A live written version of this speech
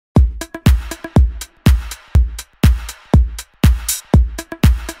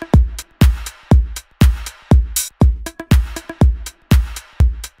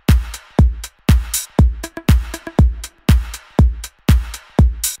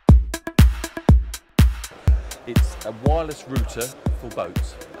It's a wireless router for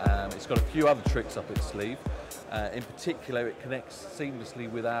boats. It's got a few other tricks up its sleeve. In particular, it connects seamlessly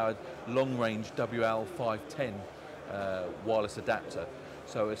with our long-range WL510 wireless adapter.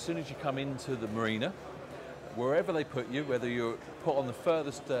 So as soon as you come into the marina, wherever they put you, whether you're put on the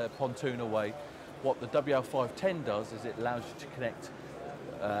furthest pontoon away, what the WL510 does is it allows you to connect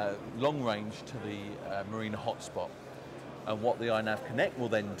long range to the marina hotspot. And what the iNAVConnect will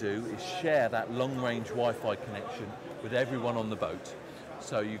then do is share that long-range Wi-Fi connection with everyone on the boat.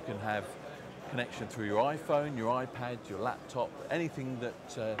 So you can have connection through your iPhone, your iPad, your laptop, anything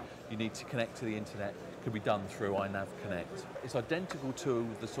that you need to connect to the internet can be done through iNAVConnect. It's identical to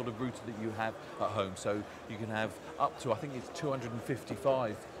the sort of router that you have at home. So you can have up to, I think it's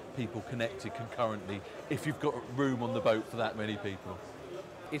 255 people connected concurrently if you've got room on the boat for that many people.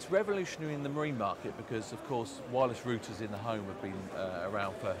 It's revolutionary in the marine market because, of course, wireless routers in the home have been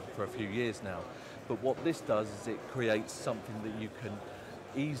around for a few years now. But what this does is it creates something that you can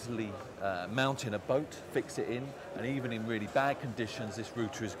easily mount in a boat, fix it in, and even in really bad conditions, this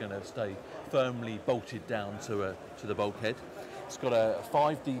router is going to stay firmly bolted down to the bulkhead. It's got a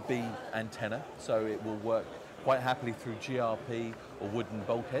 5 dB antenna, so it will work quite happily through GRP or wooden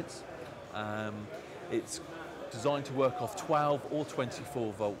bulkheads. It's designed to work off 12 or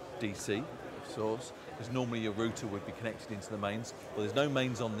 24 volt DC source, because normally your router would be connected into the mains. Well, there's no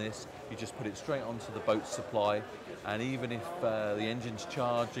mains on this, you just put it straight onto the boat's supply, and even if the engine's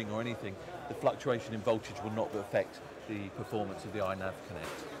charging or anything, the fluctuation in voltage will not affect the performance of the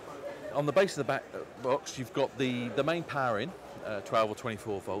iNAVConnect. On the base of the back box, you've got the main power in, 12 or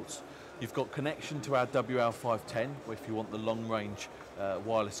 24 volts. You've got connection to our WL510, if you want the long range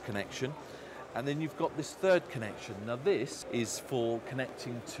wireless connection. And then you've got this third connection. Now this is for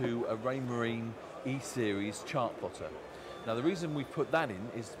connecting to a Raymarine E series chart plotter. Now the reason we put that in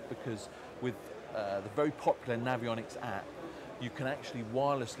is because with the very popular Navionics app, you can actually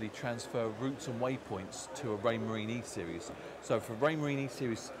wirelessly transfer routes and waypoints to a Raymarine E series. So for Raymarine E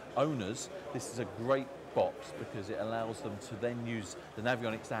series owners, this is a great box because it allows them to then use the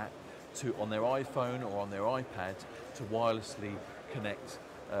Navionics app on their iPhone or on their iPad to wirelessly connect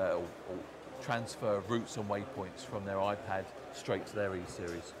or transfer routes and waypoints from their iPad straight to their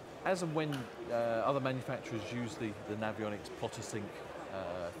E-Series. As and when other manufacturers use the Navionics Plotter Sync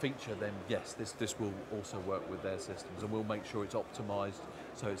feature, then yes, this will also work with their systems, and we'll make sure it's optimized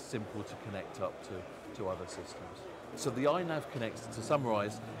so it's simple to connect up to other systems. So the iNAVConnect, to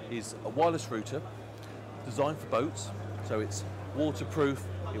summarize, is a wireless router designed for boats, so it's waterproof,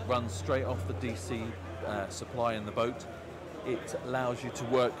 it runs straight off the DC supply in the boat. It allows you to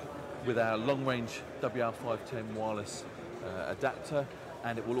work with our long-range WL510 wireless adapter,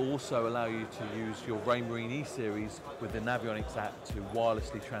 and it will also allow you to use your Raymarine E series with the Navionics app to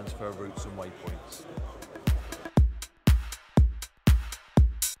wirelessly transfer routes and waypoints.